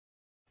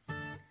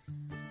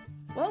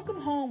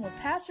Welcome Home with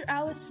Pastor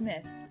Alice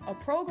Smith, a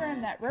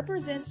program that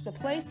represents the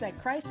place that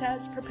Christ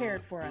has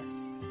prepared for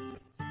us.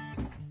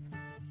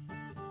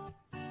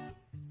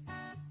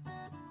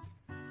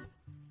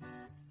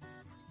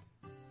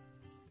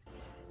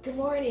 Good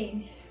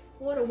morning.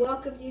 I want to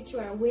welcome you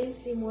to our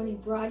Wednesday morning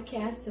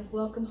broadcast of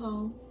Welcome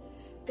Home.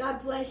 God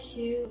bless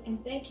you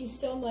and thank you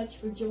so much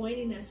for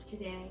joining us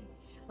today.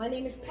 My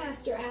name is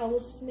Pastor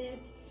Alice Smith,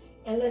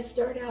 and let's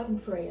start out in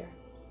prayer.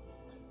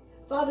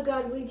 Father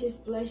God, we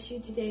just bless you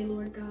today,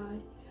 Lord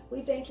God.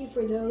 We thank you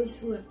for those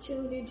who have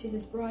tuned into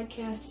this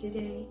broadcast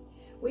today.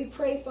 We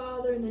pray,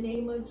 Father, in the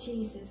name of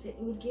Jesus, that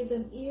you would give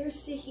them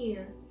ears to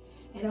hear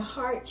and a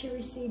heart to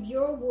receive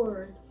your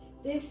word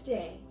this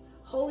day.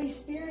 Holy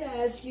Spirit,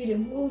 I ask you to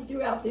move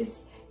throughout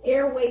this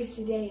airways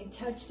today and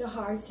touch the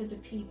hearts of the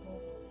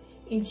people.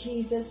 In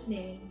Jesus'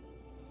 name,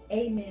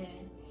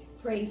 amen.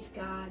 Praise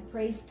God,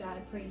 praise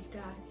God, praise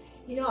God.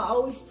 You know, I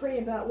always pray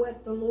about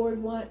what the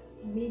Lord wants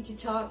me to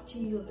talk to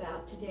you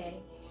about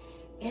today.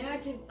 And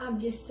I'm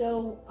just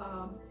so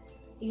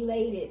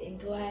elated and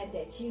glad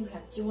that you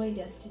have joined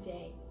us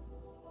today.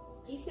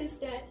 He says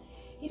that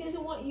he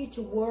doesn't want you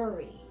to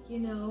worry. You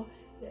know,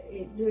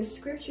 there's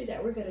scripture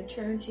that we're going to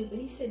turn to, but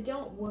he said,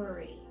 don't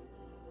worry,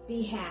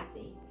 be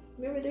happy.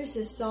 Remember, there's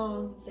a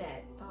song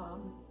that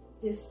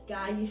this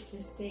guy used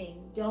to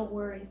sing, don't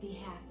worry, be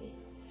happy.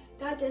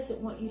 God doesn't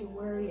want you to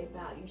worry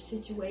about your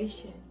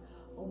situation,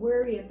 or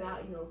worry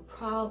about your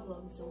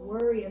problems, or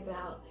worry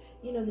about,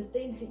 the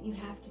things that you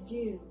have to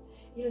do.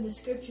 The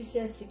scripture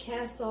says to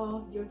cast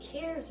all your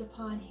cares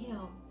upon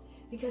him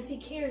because he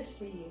cares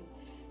for you.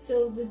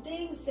 So the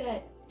things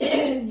that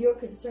you're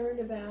concerned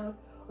about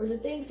or the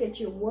things that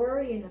you're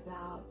worrying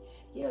about,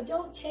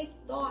 don't take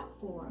thought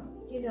for them.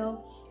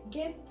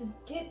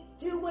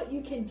 Do what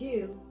you can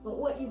do, but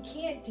what you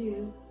can't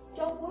do,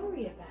 don't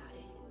worry about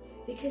it.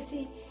 Because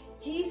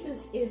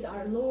Jesus is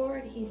our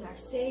Lord. He's our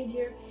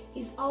Savior.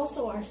 He's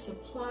also our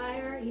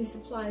supplier. He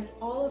supplies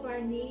all of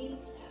our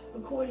needs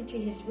according to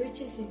his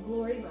riches and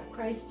glory by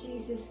Christ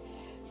Jesus.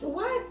 So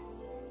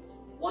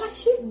why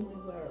shouldn't we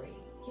worry?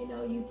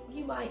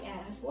 You might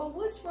ask, well,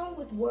 what's wrong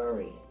with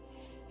worrying?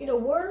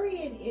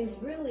 Worrying is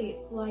really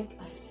like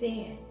a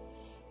sin.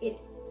 It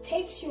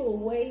takes you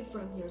away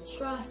from your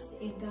trust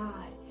in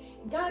God.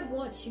 God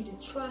wants you to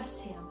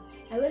trust him.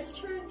 And let's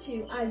turn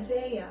to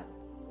Isaiah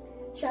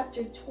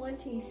chapter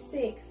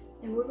 26,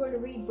 and we're going to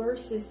read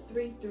verses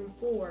 3 through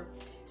 4.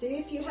 So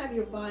if you have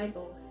your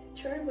Bible,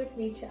 turn with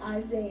me to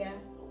Isaiah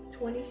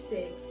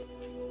 26,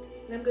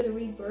 and I'm going to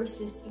read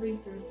verses 3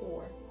 through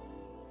 4.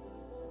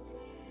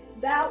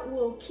 Thou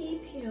wilt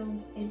keep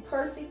him in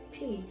perfect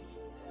peace,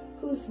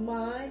 whose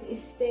mind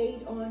is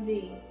stayed on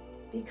thee,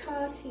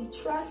 because he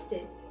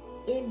trusted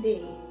in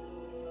thee.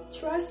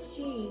 Trust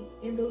ye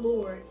in the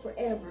Lord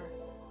forever,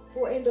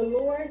 for in the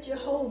Lord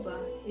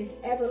Jehovah is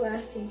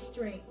everlasting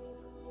strength.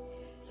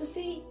 So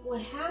see,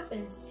 what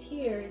happens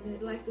here,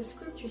 like the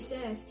scripture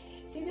says,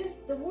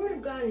 the word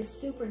of God is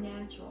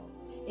supernatural.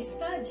 It's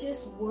not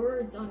just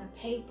words on a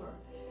paper,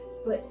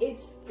 but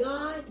it's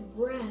God's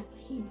breath.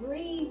 He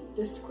breathed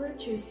the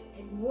scriptures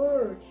and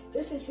word.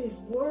 This is his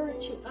word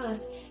to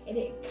us, and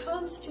it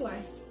comes to our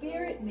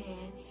spirit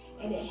man,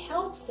 and it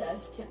helps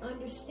us to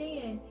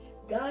understand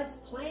God's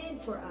plan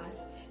for us.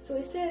 So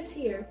it says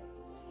here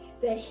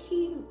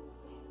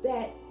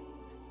that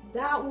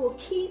thou wilt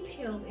keep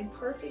him in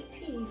perfect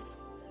peace,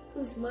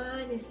 whose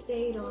mind is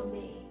stayed on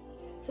thee.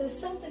 So it's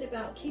something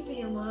about keeping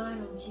your mind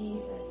on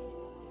Jesus,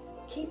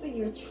 keeping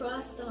your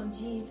trust on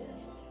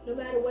Jesus, no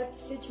matter what the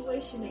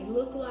situation may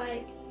look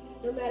like,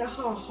 no matter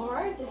how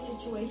hard the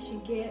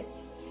situation gets,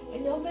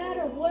 and no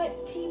matter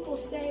what people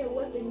say or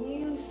what the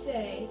news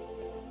say,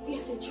 we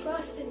have to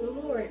trust in the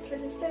Lord,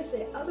 because it says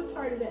the other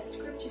part of that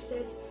scripture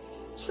says,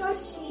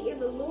 trust ye in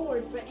the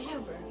Lord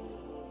forever.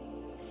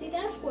 See,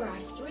 that's where our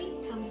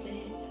strength comes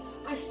in.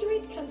 Our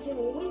strength comes in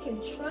when we can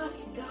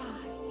trust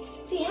God.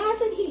 See,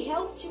 hasn't he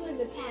helped you in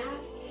the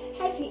past?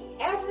 Has he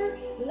ever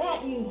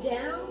let you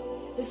down?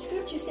 The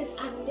scripture says,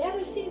 I've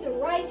never seen the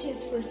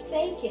righteous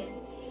forsaken,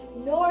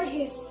 nor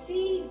his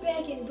seed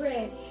begging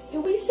bread. So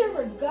we serve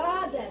a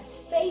God that's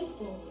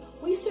faithful.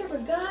 We serve a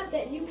God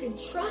that you can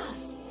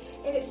trust.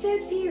 And it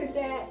says here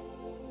that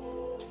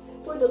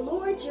for the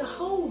Lord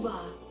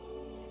Jehovah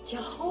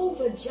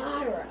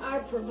Jireh,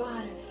 our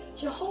provider,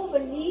 Jehovah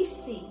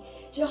Nisi,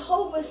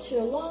 Jehovah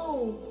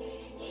Shalom,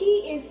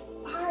 he is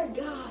our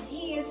God.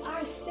 He is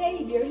our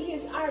Savior. He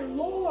is our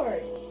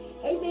Lord.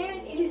 Amen.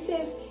 And it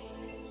says,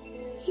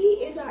 he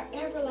is our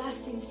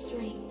everlasting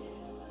strength.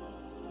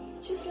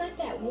 Just let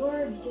that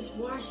word just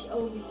wash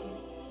over you.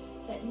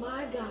 That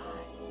my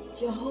God,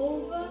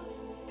 Jehovah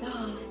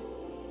God,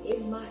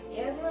 is my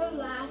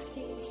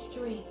everlasting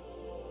strength.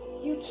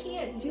 You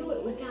can't do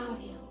it without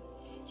him.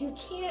 You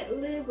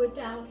can't live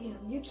without him.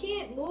 You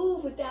can't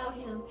move without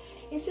him.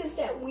 It says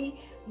that we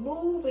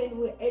move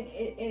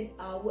and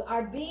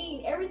our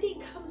being,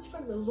 everything comes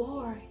from the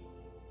Lord.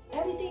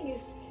 Everything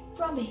is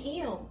from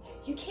him.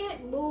 You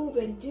can't move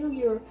and do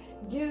your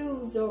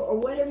dues or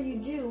whatever you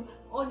do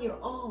on your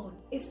own.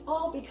 It's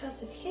all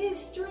because of his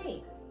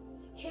strength.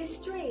 His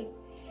strength.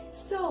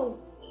 So,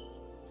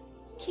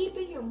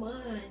 keeping your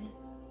mind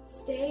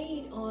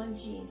stayed on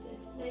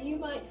Jesus. Now you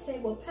might say,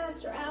 well,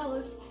 Pastor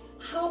Alice,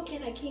 how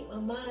can I keep my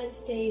mind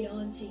stayed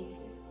on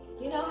Jesus?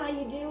 You know how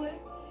you do it?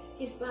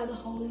 It's by the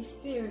Holy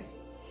Spirit.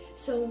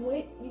 So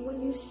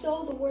when you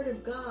sow the Word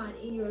of God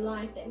in your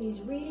life, that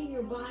means reading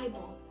your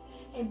Bible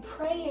and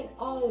praying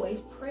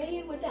always,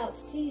 praying without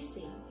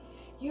ceasing.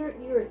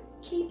 You're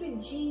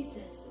keeping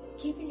Jesus,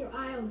 keeping your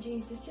eye on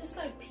Jesus, just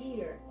like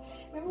Peter.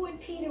 Remember when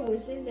Peter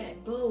was in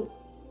that boat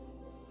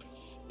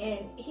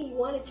and he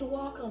wanted to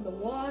walk on the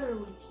water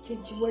to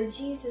where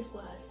Jesus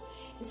was.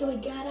 And so he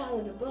got out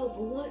of the boat,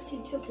 but once he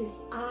took his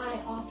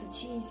eye off of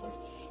Jesus,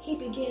 he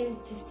began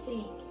to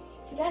sink.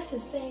 So that's the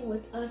same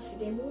with us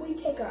today. When we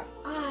take our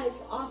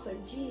eyes off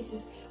of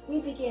Jesus,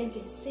 we begin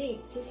to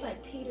sink, just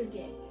like Peter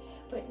did.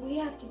 But we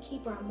have to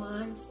keep our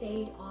mind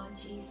stayed on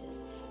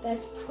Jesus.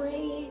 That's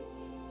praying,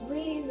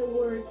 reading the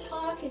Word,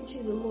 talking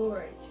to the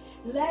Lord,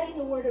 letting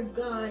the Word of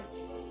God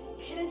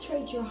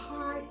penetrate your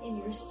heart and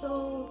your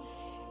soul,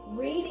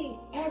 reading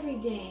every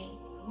day,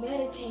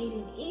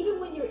 meditating, even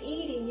when you're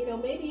eating,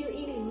 maybe you're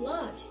eating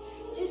lunch.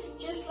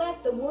 Just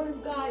let the Word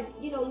of God,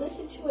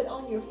 listen to it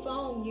on your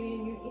phone.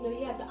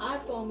 You have the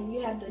iPhone and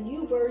you have the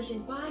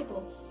YouVersion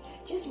Bible.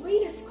 Just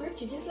read a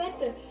scripture. Just let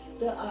the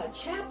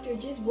chapter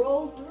just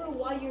roll through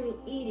while you're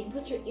eating.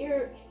 Put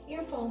your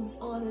earphones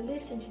on and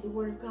listen to the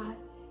Word of God.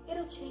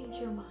 It'll change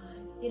your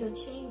mind. It'll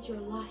change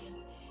your life.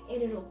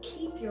 And it'll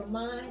keep your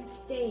mind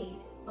stayed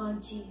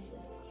on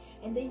Jesus.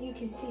 And then you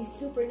can see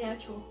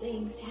supernatural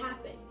things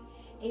happen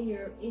in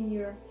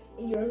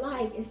your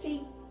life. And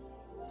see,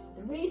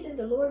 the reason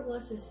the Lord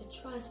wants us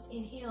to trust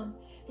in Him,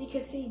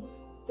 because see,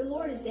 the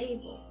Lord is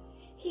able.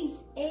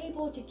 He's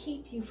able to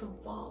keep you from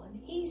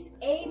falling. He's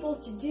able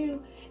to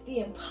do the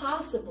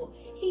impossible.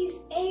 He's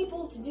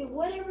able to do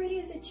whatever it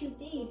is that you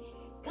need.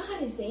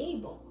 God is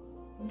able.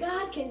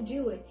 God can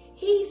do it.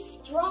 He's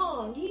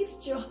strong. He's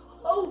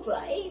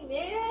Jehovah.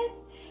 Amen.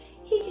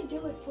 He can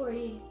do it for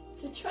you.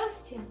 So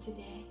trust Him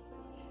today.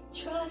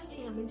 Trust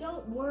Him and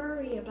don't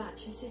worry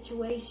about your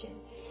situation.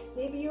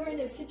 Maybe you're in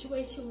a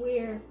situation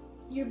where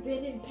you've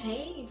been in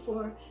pain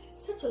for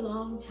such a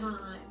long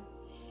time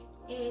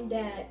and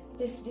that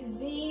this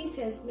disease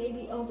has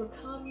maybe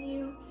overcome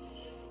you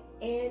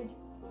and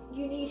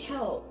you need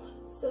help.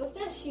 So if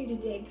that's you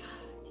today,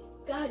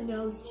 God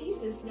knows,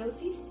 Jesus knows,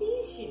 He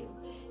sees you.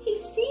 He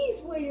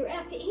sees where you're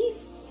at. He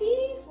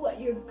sees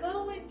what you're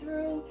going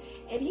through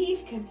and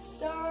He's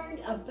concerned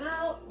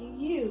about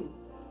you.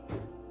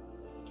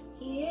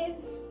 He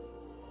is.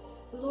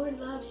 The Lord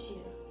loves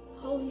you.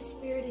 The Holy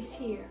Spirit is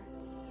here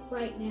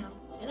right now.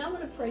 And I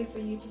want to pray for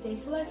you today.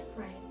 So let's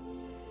pray.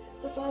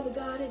 So Father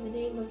God, in the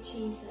name of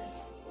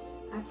Jesus,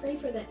 I pray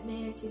for that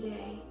man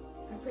today.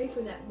 I pray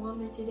for that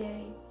woman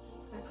today.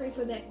 I pray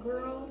for that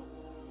girl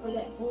or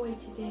that boy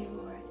today,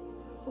 Lord,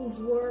 who's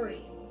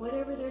worried,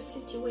 whatever their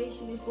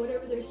situation is,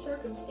 whatever their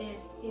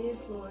circumstance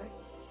is, Lord.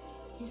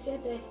 You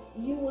said that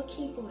you will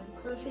keep them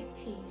in perfect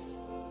peace,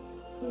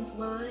 whose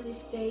mind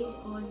is stayed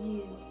on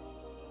you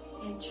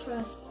and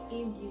trust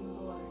in you,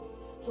 Lord.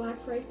 So I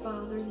pray,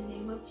 Father, in the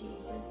name of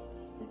Jesus,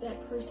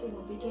 that person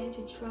will begin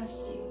to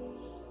trust you.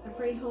 I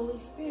pray, Holy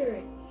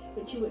Spirit,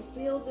 that you would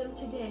fill them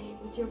today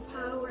with your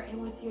power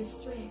and with your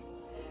strength.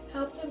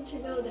 Help them to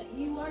know that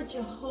you are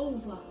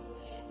Jehovah,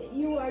 that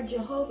you are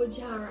Jehovah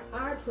Jireh,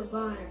 our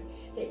provider,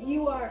 that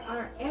you are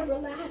our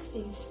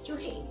everlasting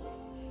strength,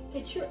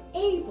 that you're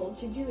able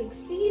to do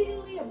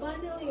exceedingly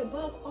abundantly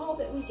above all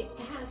that we can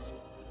ask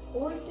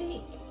or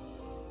think,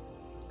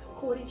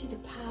 according to the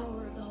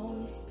power of the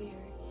Holy Spirit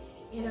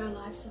in our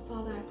lives. So,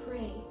 Father, I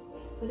pray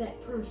for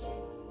that person,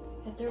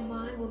 that their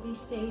mind will be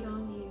stayed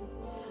on you.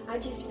 I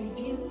just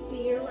rebuke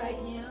fear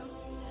right now.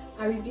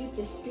 I rebuke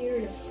the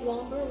spirit of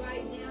slumber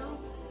right now.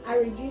 I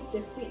rebuke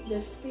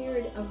the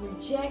spirit of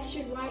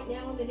rejection right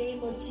now in the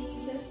name of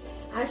Jesus.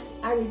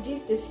 I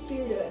rebuke the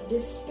spirit of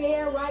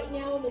despair right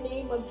now in the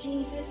name of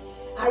Jesus.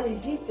 I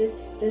rebuke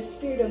the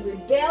spirit of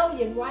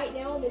rebellion right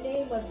now in the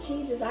name of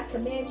Jesus. I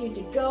command you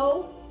to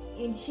go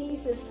in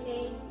Jesus'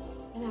 name.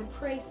 And I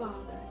pray,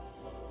 Father,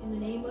 in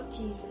the name of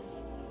Jesus,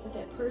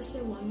 that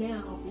person will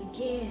now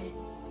begin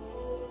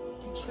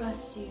to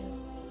trust you,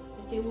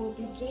 that they will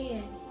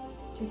begin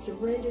to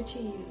surrender to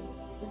you,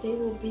 that they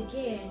will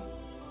begin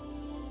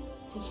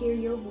to hear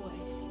your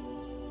voice.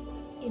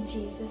 In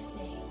Jesus'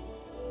 name.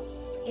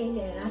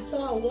 Amen. I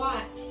saw a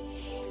watch,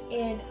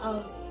 and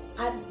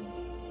I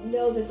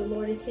know that the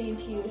Lord is saying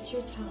to you, it's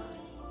your time.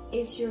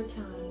 It's your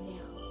time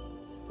now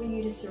for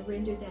you to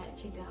surrender that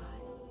to God.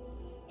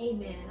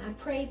 Amen. I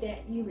pray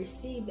that you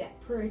receive that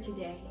prayer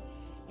today.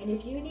 And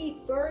if you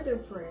need further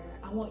prayer,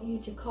 I want you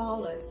to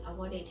call us. Our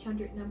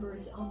 1-800 number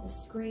is on the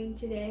screen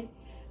today.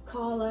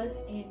 Call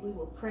us and we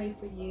will pray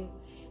for you.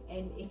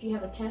 And if you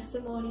have a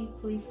testimony,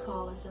 please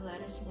call us and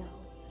let us know.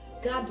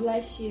 God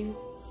bless you.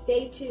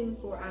 Stay tuned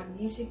for our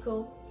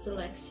musical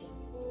selection.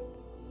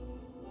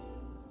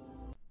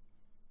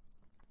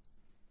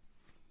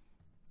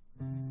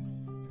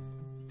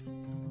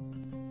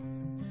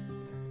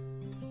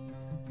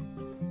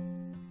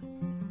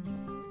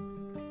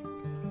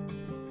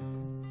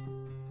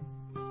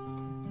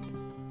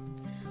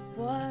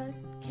 What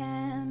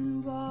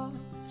can wash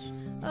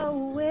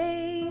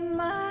away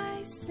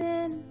my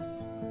sin?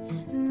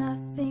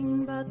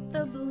 Nothing but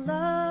the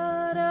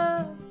blood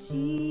of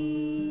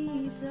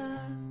Jesus.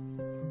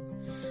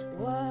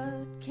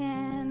 What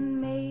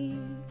can make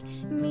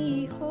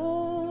me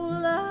whole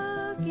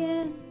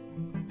again?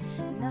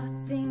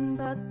 Nothing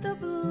but the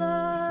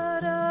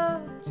blood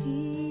of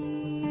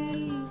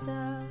Jesus.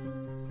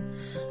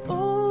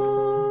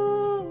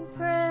 Oh,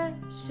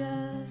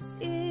 precious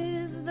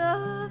is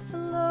the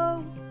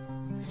flow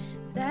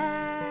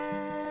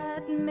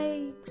that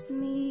makes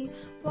me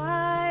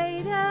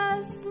white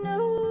as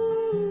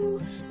snow.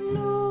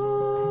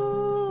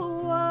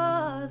 No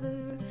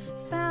other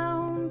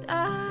fount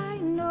I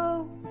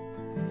know,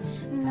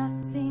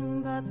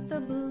 nothing but the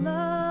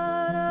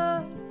blood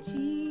of Jesus.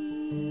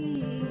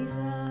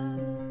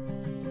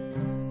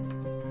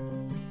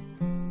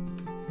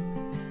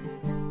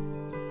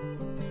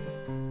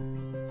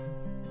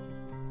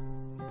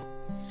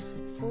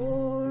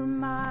 For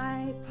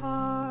my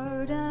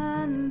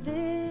pardon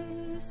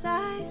this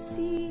I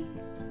seek,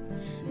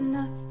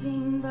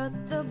 nothing but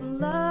the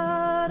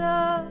blood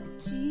of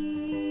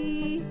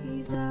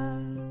Jesus.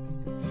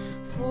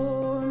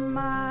 For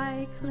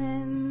my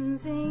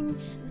cleansing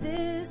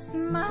this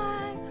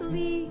my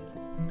plea,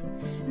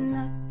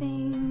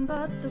 nothing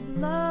but the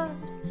blood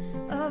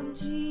of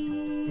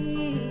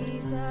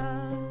Jesus.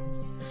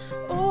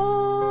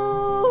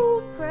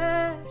 Oh,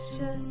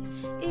 precious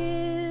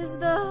is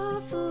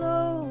the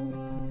flow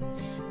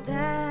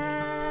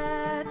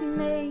that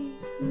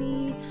makes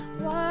me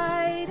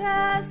white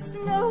as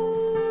snow.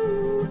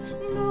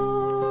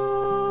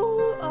 No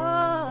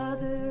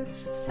other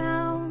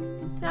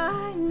fount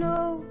I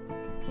know,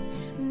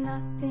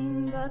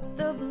 nothing but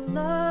the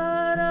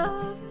blood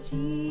of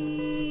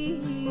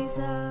Jesus.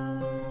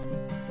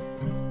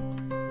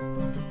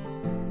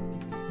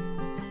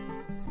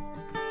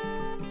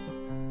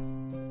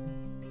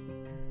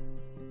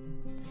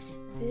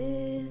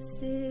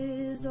 This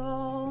is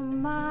all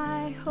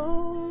my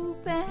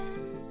hope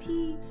and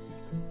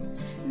peace,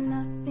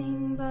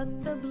 nothing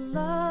but the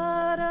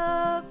blood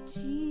of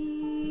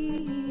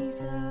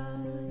Jesus.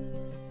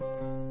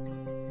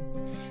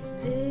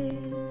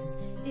 This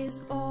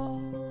is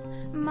all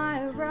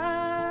my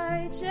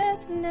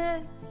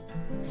righteousness,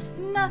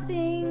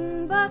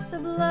 nothing but the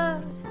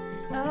blood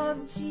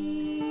of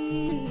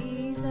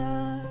Jesus.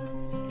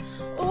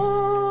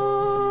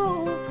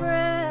 Oh,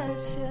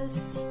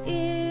 precious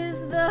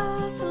is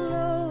the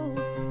flow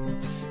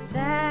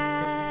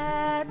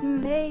that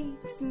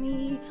makes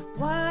me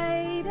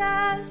white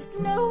as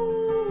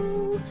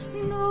snow.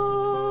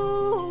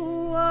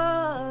 No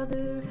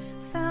other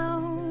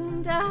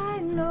fount I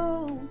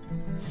know,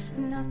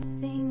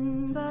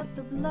 nothing but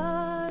the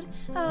blood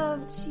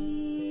of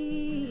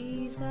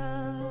Jesus.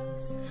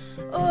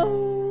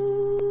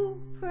 Oh,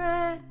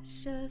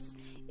 precious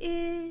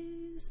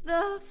is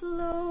the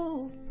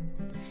flow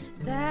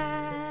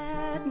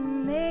that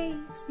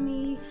makes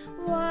me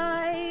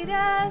white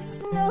as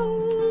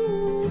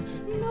snow.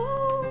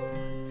 No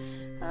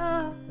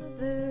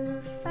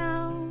other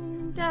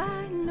fount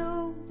I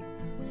know,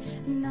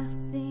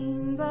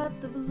 nothing but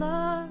the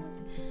blood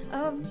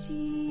of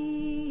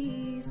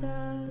Jesus.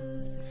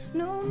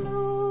 No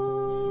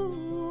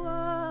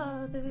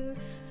other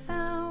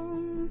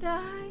fount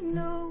I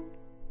know,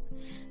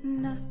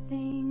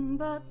 nothing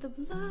but the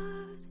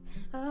blood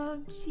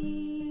of Jesus.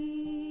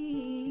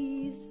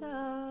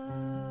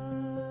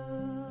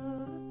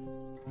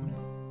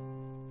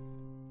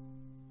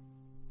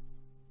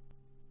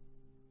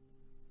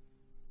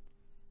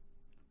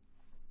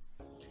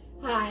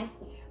 Hi,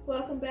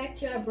 welcome back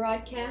to our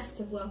broadcast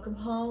of Welcome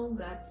Home.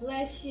 God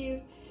bless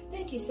you.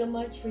 Thank you so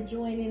much for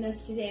joining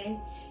us today.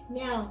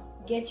 Now,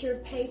 get your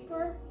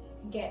paper,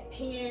 get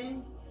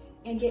pen,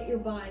 and get your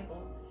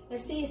Bible. Now,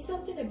 see, it's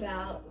something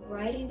about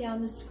writing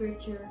down the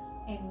scripture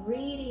and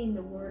reading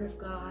the Word of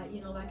God.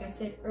 You know, like I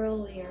said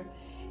earlier,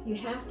 you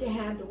have to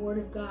have the Word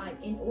of God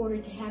in order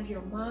to have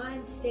your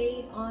mind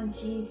stayed on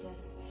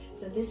Jesus.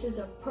 So this is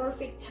a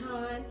perfect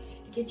time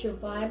to get your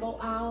Bible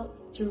out,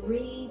 to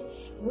read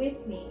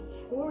with me.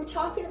 We're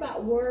talking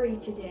about worry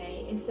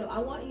today, and so I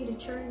want you to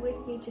turn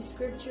with me to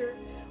Scripture.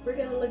 We're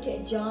going to look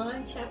at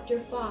John chapter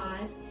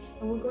 5,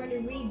 and we're going to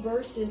read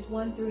verses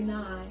 1 through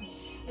 9.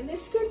 And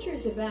this scripture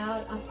is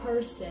about a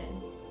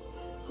person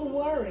who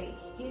worried.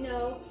 You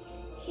know,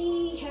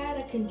 he had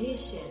a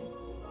condition,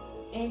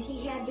 and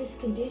he had this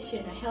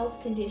condition, a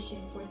health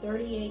condition, for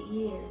 38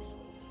 years.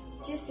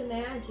 Just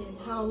imagine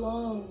how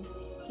long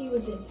he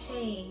was in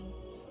pain.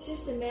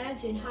 Just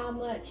imagine how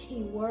much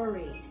he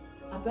worried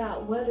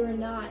about whether or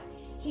not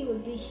he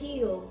would be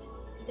healed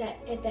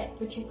at that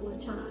particular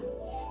time.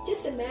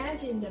 Just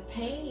imagine the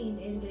pain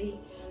and the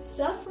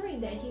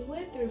suffering that he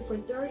went through for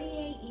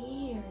 38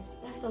 years.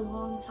 That's a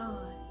long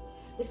time.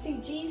 But see,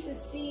 Jesus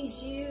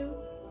sees you.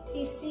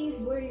 He sees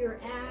where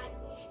you're at.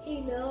 He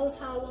knows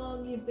how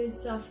long you've been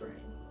suffering.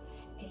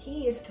 And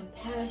he is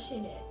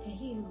compassionate and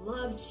he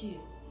loves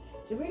you.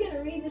 So we're going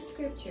to read the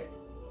scripture.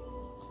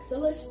 So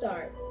let's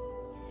start.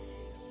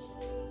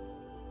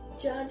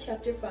 John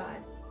chapter 5.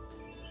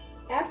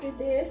 After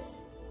this,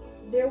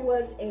 there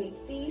was a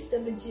feast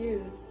of the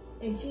Jews,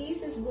 and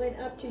Jesus went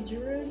up to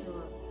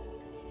Jerusalem.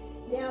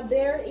 Now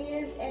there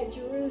is at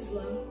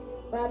Jerusalem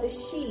by the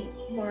sheep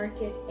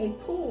market a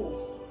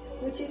pool,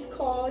 which is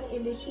called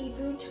in the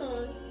Hebrew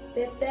tongue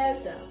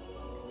Bethesda,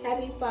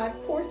 having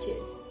 5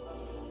 porches.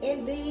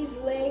 In these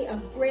lay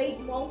a great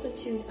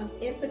multitude of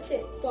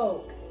impotent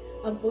folk,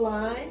 of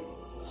blind,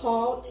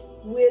 halt,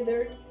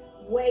 withered,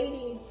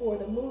 waiting for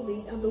the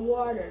moving of the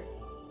water.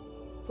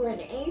 For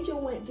an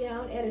angel went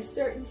down at a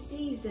certain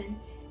season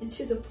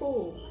into the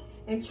pool,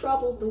 and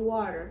troubled the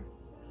water.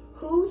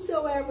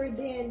 Whosoever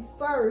then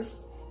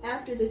first,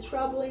 after the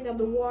troubling of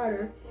the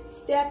water,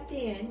 stepped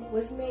in,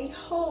 was made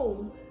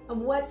whole of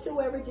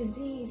whatsoever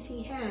disease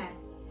he had.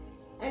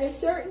 And a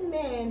certain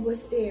man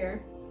was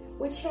there,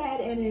 which had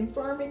an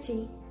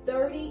infirmity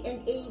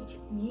 38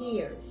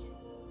 years.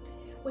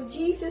 When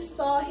Jesus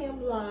saw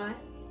him lie,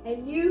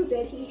 and knew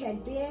that he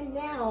had been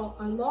now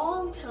a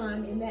long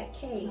time in that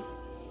case,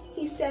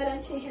 he said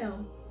unto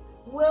him,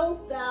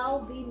 Wilt thou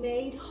be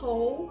made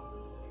whole?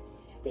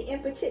 The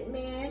impotent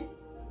man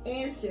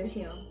answered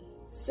him,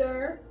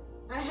 Sir,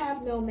 I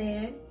have no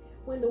man,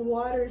 when the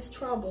water is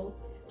troubled,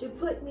 to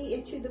put me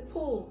into the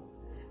pool.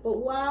 But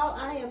while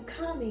I am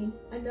coming,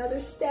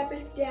 another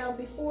steppeth down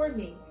before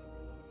me.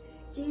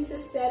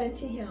 Jesus said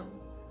unto him,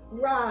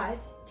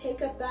 Rise,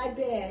 take up thy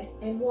bed,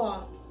 and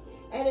walk.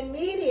 And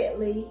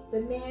immediately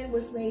the man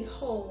was made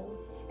whole,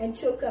 and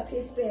took up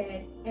his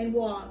bed, and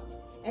walked.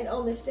 And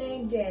on the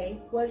same day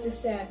was the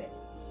Sabbath.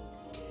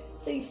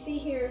 So you see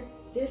here,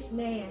 this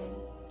man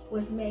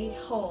was made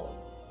whole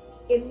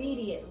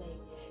immediately.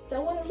 So I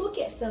want to look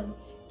at some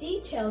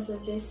details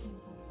of this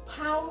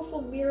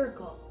powerful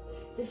miracle.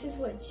 This is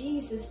what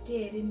Jesus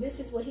did, and this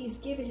is what he's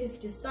given his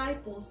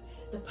disciples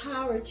the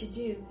power to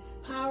do.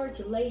 Power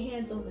to lay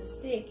hands on the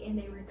sick and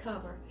they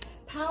recover.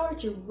 Power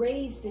to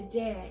raise the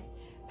dead.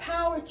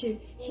 Power to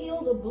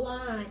heal the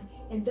blind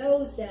and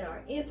those that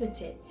are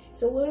impotent.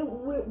 So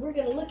we're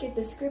going to look at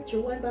the scripture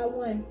one by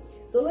one.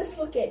 So let's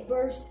look at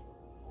verse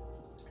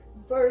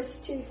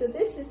 2. So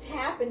this is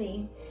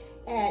happening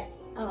at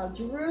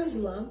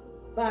Jerusalem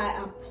by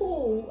a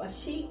pool,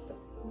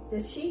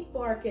 the sheep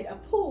market, a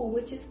pool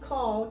which is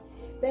called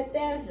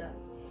Bethesda.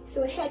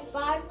 So it had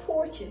 5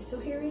 porches. So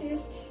here it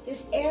is,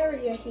 this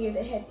area here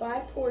that had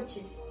 5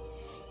 porches.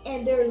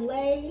 And there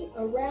lay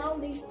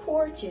around these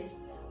porches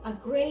a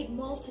great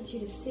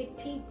multitude of sick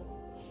people.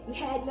 You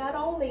had not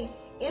only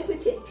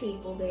impotent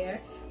people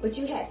there, but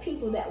you had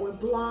people that were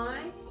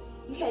blind.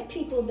 You had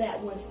people that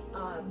was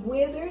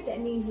withered.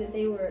 That means that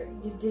they were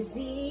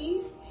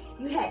diseased.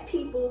 You had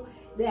people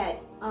that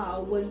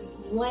was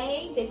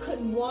lame. They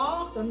couldn't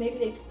walk, or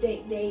maybe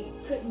they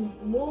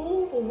couldn't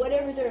move, or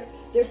whatever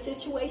their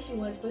situation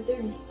was. But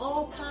there was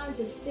all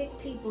kinds of sick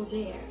people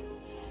there.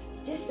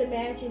 Just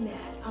imagine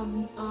that.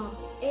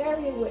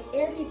 Area where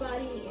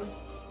everybody is.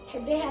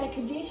 They had a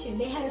condition.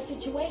 They had a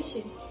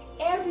situation.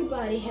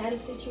 Everybody had a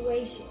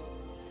situation.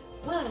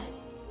 But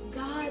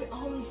God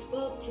only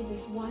spoke to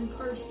this one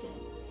person.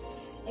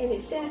 And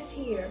it says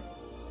here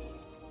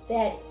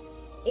that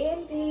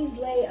in these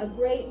lay a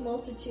great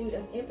multitude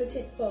of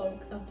impotent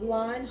folk, of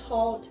blind,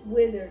 halt,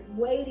 withered,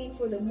 waiting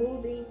for the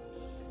moving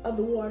of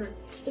the water.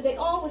 So they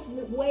all was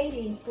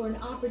waiting for an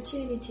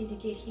opportunity to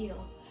get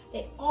healed.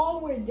 They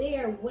all were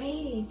there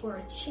waiting for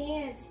a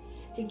chance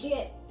to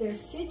get their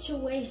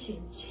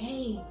situation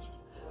changed.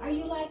 Are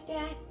you like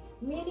that?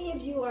 Many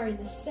of you are in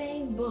the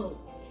same boat.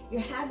 You're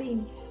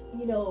having,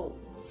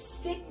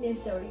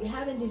 sickness, or you're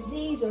having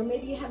disease, or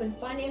maybe you're having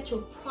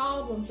financial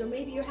problems, or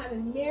maybe you're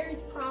having marriage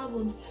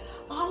problems.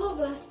 All of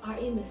us are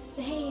in the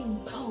same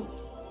boat.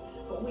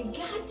 But we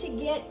got to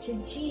get to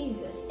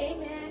Jesus.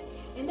 Amen?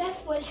 And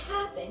that's what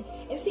happened.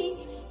 And see,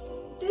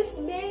 this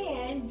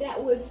man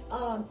that was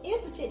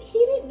impotent,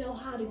 he didn't know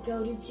how to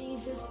go to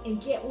Jesus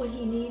and get what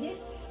he needed.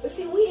 But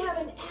see, we have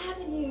an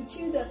avenue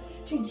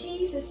to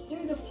Jesus to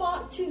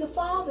the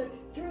Father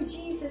through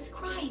Jesus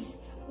Christ.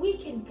 We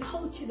can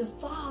go to the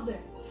Father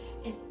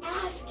and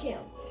ask him.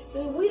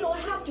 So we don't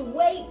have to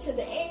wait till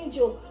the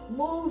angel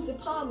moves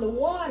upon the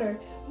water.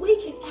 We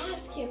can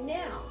ask him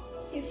now.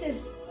 He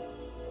says,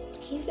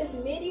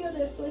 many are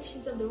the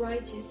afflictions of the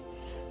righteous,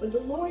 but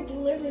the Lord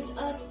delivers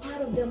us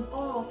out of them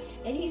all.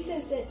 And he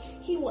says that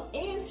he will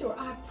answer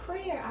our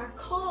prayer, our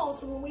call.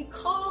 So when we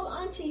call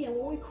unto him,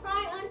 when we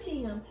cry unto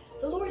him,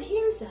 the Lord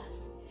hears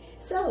us.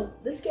 So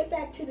let's get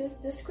back to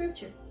the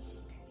scripture.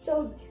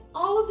 So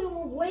all of them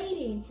were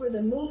waiting for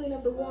the moving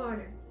of the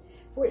water.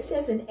 For it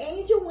says, an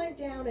angel went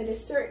down at a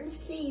certain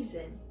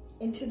season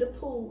into the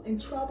pool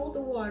and troubled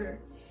the water.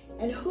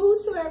 And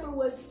whosoever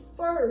was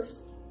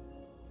first,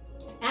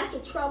 after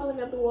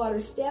troubling of the water,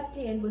 stepped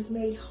in, was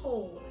made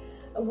whole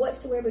of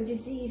whatsoever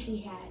disease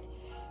he had.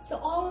 So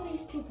all of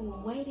these people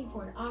were waiting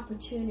for an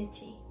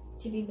opportunity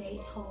to be made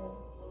whole.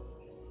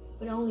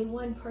 But only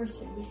one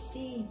person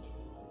received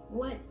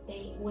what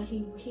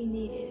he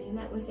needed, and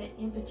that was that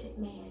impotent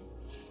man.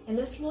 And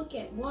let's look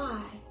at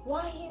why.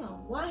 Why him?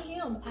 Why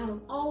him out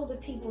of all of the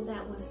people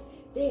that was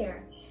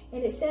there?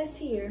 And it says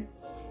here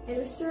And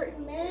a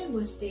certain man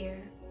was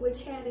there,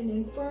 which had an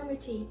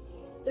infirmity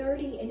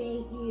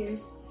 38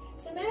 years.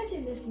 So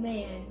imagine this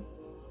man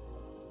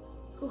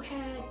who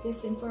had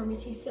this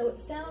infirmity. So it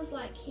sounds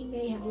like he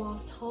may have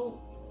lost hope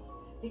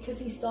because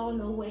he saw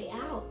no way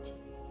out.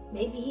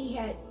 Maybe he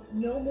had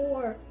no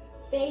more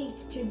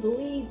faith to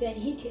believe that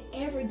he could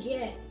ever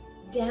get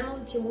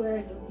down to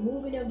where the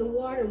moving of the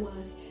water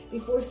was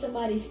before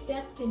somebody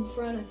stepped in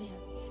front of him.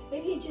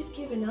 Maybe he'd just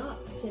given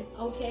up and said,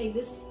 okay,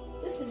 this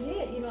is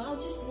it. I'll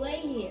just lay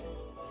here.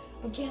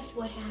 But guess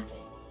what happened?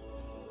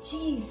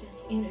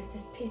 Jesus entered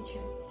this picture.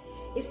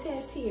 It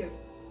says here,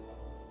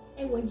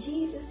 and when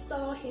Jesus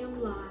saw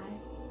him lie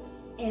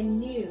and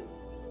knew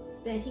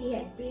that he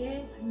had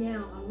been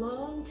now a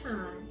long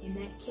time in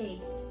that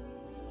case,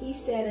 he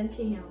said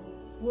unto him,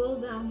 Will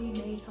thou be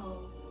made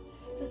whole?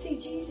 So see,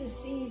 Jesus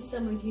sees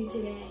some of you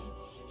today.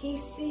 He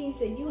sees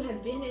that you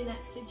have been in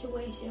that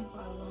situation for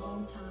a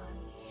long time.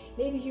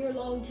 Maybe your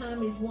long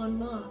time is 1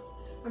 month,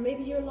 or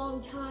maybe your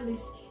long time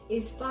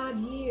is 5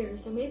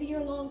 years, or maybe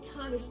your long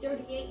time is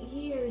 38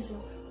 years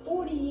or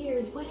 40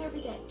 years, whatever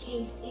that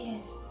case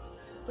is.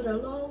 But a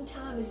long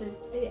time is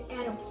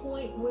at a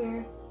point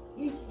where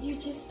you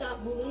just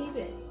stop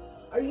believing,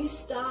 or you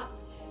stop,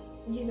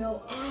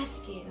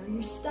 asking, or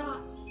you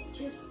stop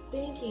just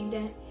thinking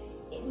that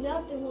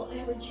nothing will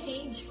ever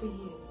change for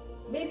you.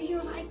 Maybe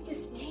you're like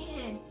this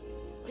man,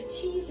 but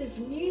Jesus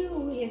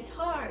knew his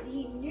heart.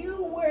 He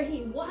knew where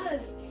he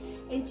was,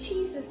 and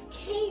Jesus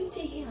came to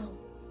him.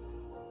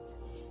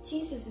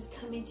 Jesus is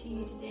coming to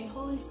you today.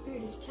 Holy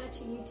Spirit is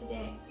touching you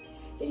today.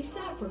 That he's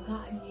not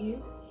forgotten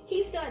you.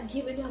 He's not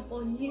given up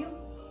on you.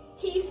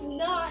 He's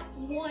not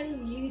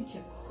wanting you to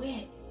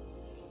quit.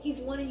 He's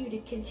wanting you to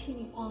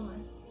continue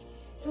on.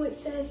 So it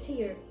says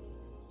here,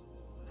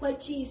 what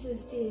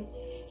Jesus did,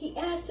 he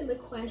asked him a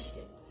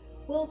question.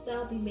 Wilt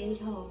thou be made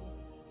whole?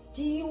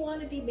 Do you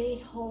want to be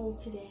made whole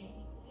today?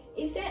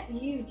 Is that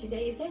you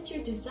today? Is that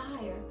your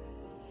desire?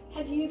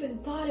 Have you even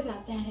thought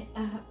about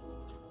that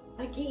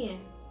again?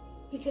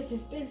 Because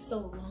it's been so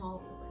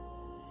long.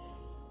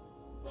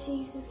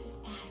 Jesus is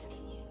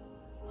asking you.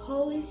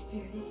 Holy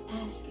Spirit is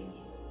asking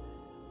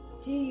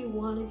you. Do you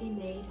want to be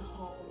made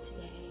whole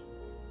today?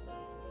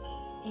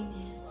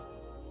 Amen.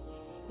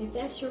 If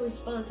that's your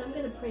response, I'm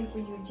going to pray for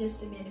you in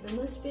just a minute. But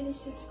let's finish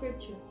this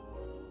scripture.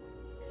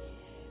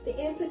 The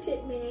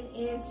impotent man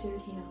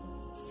answered him,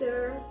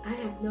 Sir, I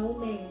have no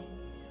man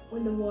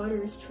when the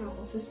water is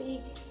troubled. So see,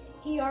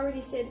 he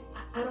already said,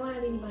 I don't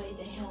have anybody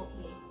to help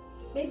me.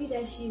 Maybe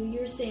that's you.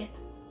 You're saying,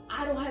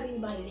 I don't have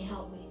anybody to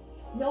help me.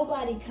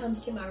 Nobody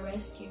comes to my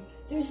rescue.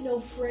 There's no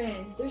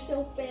friends. There's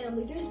no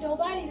family. There's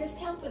nobody that's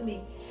helping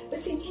me.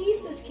 But see,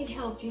 Jesus can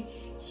help you.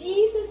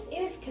 Jesus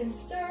is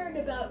concerned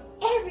about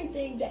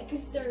everything that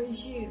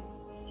concerns you.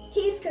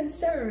 He's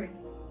concerned.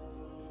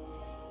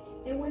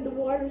 And when the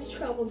water is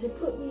troubled, to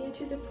put me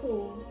into the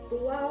pool.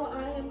 But while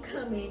I am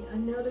coming,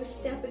 another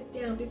steppeth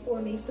down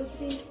before me. So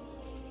see,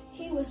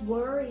 he was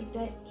worried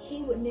that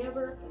he would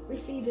never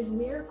receive his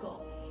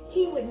miracle.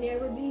 He would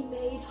never be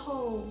made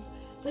whole.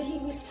 But he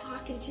was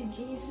talking to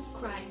Jesus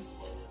Christ,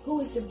 who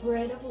is the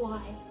bread of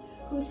life,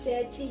 who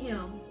said to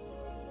him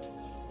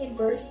in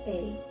verse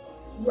 8,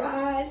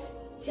 Rise,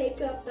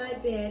 take up thy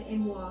bed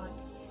and walk.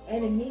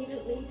 And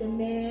immediately the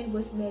man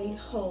was made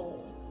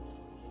whole.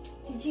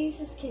 See,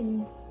 Jesus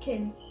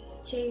can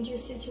change your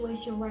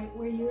situation right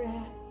where you're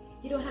at.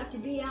 You don't have to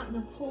be out in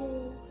the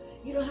pool.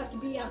 You don't have to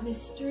be out in the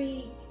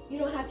street. You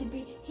don't have to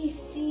be. He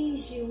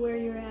sees you where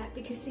you're at,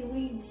 because see,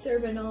 we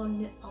serve an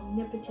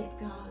omnipotent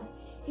God.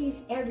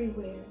 He's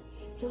everywhere.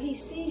 So he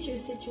sees your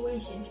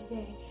situation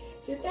today.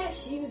 So if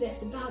that's you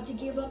that's about to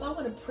give up, I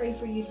want to pray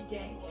for you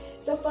today.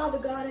 So Father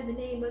God, in the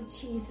name of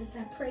Jesus,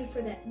 I pray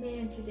for that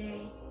man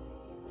today,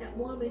 that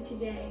woman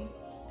today,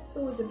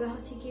 who was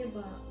about to give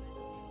up.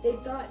 They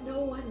thought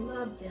no one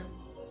loved them.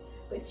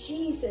 But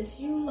Jesus,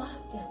 you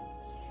love them.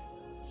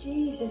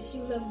 Jesus,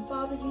 you love them.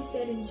 Father, you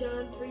said in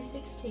John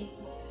 3:16,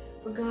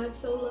 For God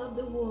so loved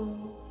the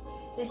world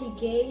that he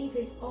gave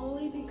his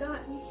only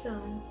begotten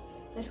Son,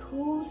 that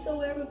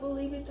whosoever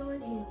believeth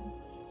on him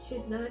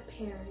should not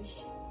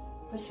perish,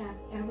 but have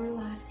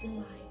everlasting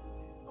life.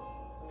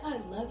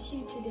 God loves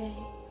you today.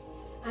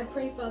 I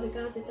pray, Father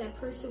God, that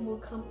person will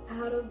come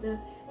out of the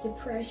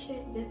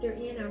depression that they're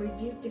in. I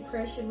rebuke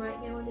depression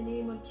right now in the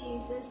name of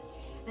Jesus.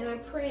 And I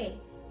pray,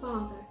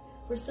 Father,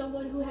 for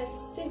someone who has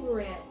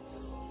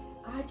cigarettes.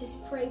 I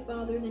just pray,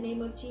 Father, in the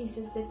name of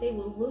Jesus, that they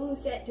will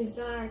lose that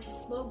desire to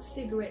smoke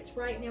cigarettes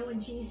right now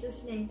in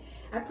Jesus' name.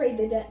 I pray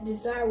that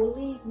desire will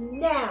leave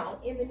now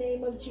in the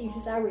name of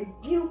Jesus. I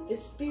rebuke the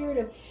spirit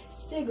of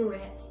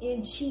cigarettes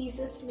in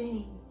Jesus'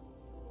 name.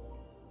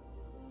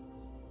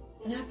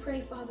 And I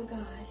pray, Father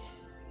God,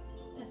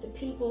 that the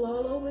people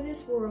all over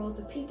this world,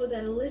 the people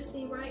that are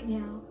listening right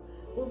now,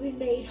 will be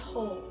made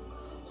whole.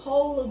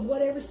 Whole of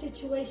whatever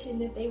situation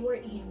that they were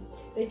in.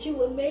 That you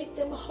will make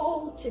them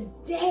whole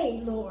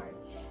today, Lord.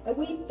 And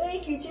we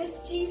thank you,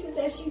 just Jesus,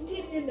 as you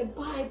did it in the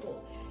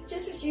Bible.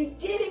 Just as you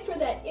did it for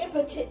that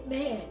impotent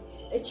man.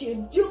 That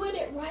you're doing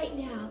it right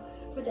now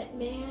for that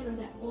man or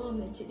that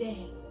woman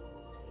today.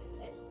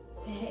 That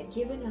that had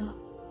given up,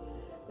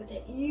 but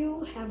that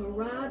you have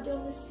arrived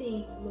on the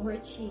scene,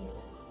 Lord Jesus,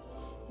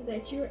 and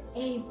that you're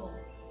able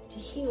to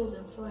heal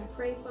them. So I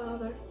pray,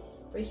 Father,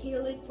 for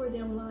healing for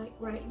them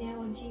right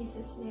now in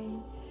Jesus'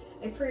 name.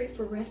 I pray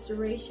for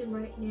restoration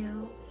right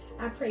now.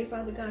 I pray,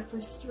 Father God,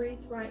 for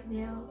strength right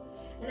now.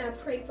 And I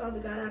pray, Father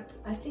God,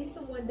 I see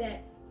someone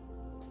that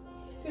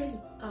there's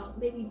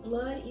maybe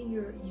blood in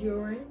your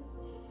urine.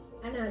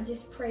 And I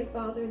just pray,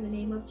 Father, in the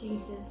name of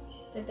Jesus,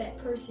 that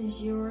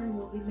person's urine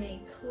will be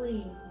made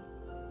clean.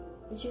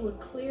 That you would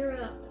clear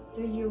up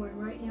their urine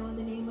right now in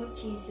the name of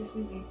Jesus.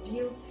 We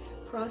rebuke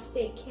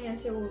prostate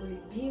cancer. We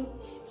rebuke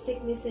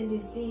sickness and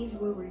disease.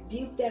 We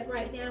rebuke that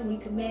right now. We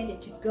command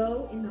it to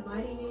go in the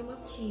mighty name of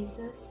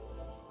Jesus.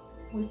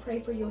 We pray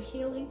for your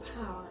healing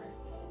power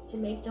to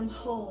make them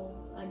whole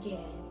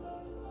again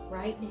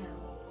right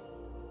now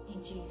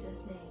in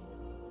Jesus' name.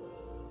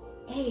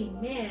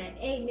 Amen.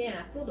 Amen.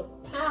 I feel the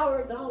power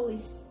of the Holy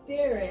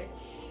Spirit.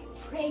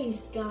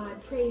 Praise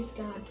God. Praise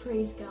God.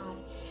 Praise God.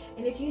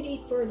 And if you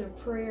need further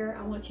prayer,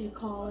 I want you to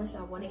call us.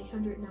 Our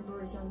 1-800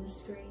 number is on the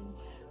screen.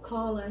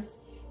 Call us.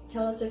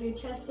 Tell us of your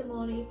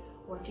testimony.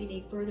 Or if you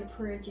need further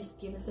prayer, just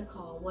give us a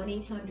call.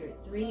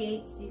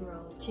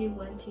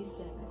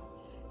 1-800-380-2127.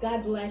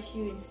 God bless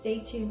you, and stay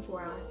tuned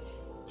for our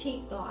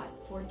tea thought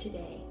for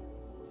today.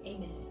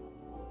 Amen.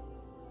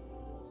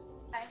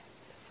 Hi.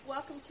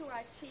 Welcome to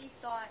our tea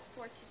thought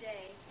for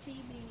today.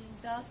 Tea meaning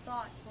the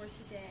thought for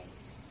today.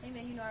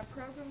 Amen. You know, our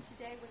program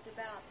today was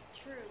about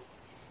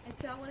truth. And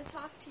so I want to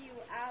talk to you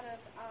out of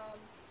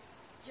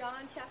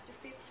John chapter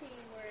 15,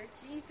 where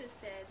Jesus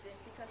said that,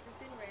 because it's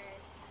in red,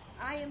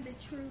 I am the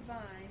true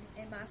vine,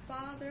 and my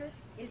Father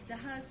is the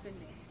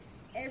husbandman.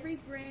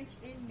 Every branch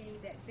in me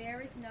that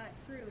beareth not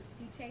fruit,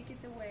 he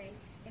taketh away.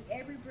 And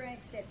every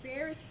branch that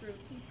beareth fruit,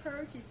 he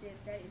purgeth it,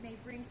 that it may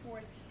bring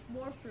forth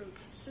more fruit.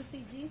 So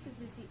see,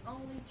 Jesus is the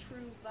only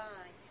true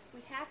vine.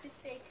 We have to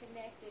stay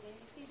connected. And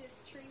you see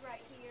this tree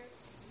right here?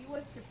 If you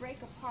was to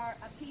break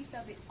apart a piece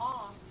of it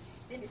off,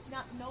 then it's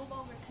no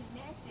longer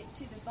connected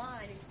to the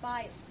vine. It's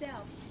by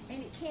itself.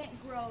 And it can't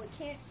grow. It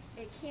can't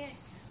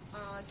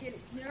get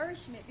its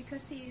nourishment,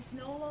 because he is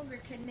no longer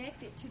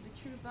connected to the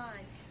true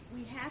vine.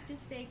 We have to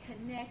stay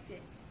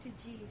connected to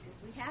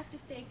Jesus. We have to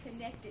stay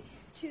connected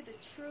to the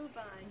true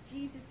vine.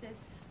 Jesus says,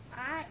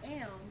 I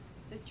am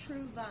the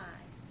true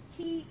vine.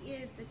 He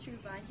is the true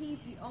vine.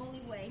 He's the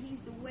only way.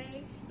 He's the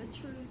way, the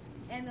truth,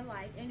 and the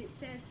life. And it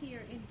says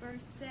here in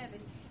verse 7,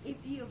 if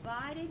you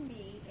abide in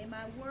me and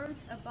my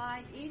words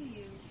abide in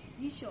you,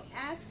 you shall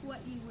ask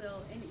what you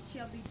will, and it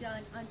shall be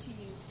done unto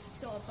you.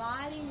 So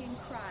abiding in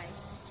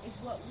Christ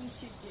is what we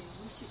should do.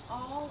 We should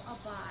all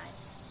abide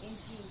in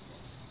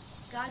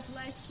Jesus. God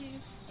bless you,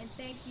 and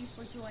thank you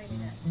for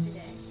joining us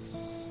today.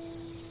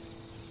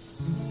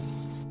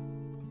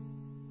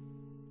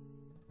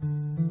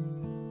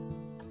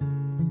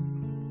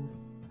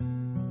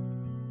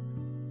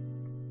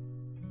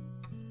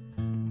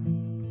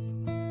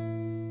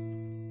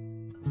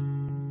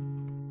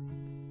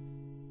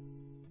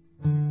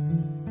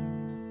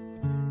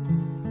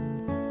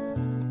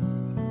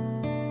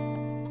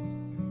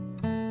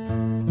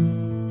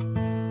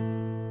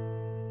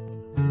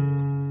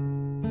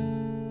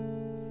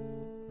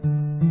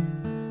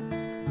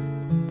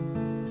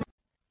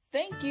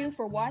 Thank you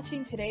for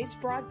watching today's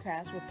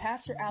broadcast with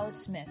Pastor Alice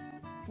Smith.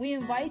 We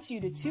invite you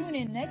to tune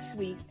in next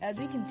week as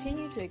we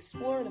continue to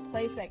explore the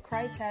place that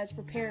Christ has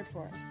prepared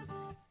for us.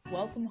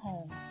 Welcome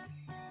home.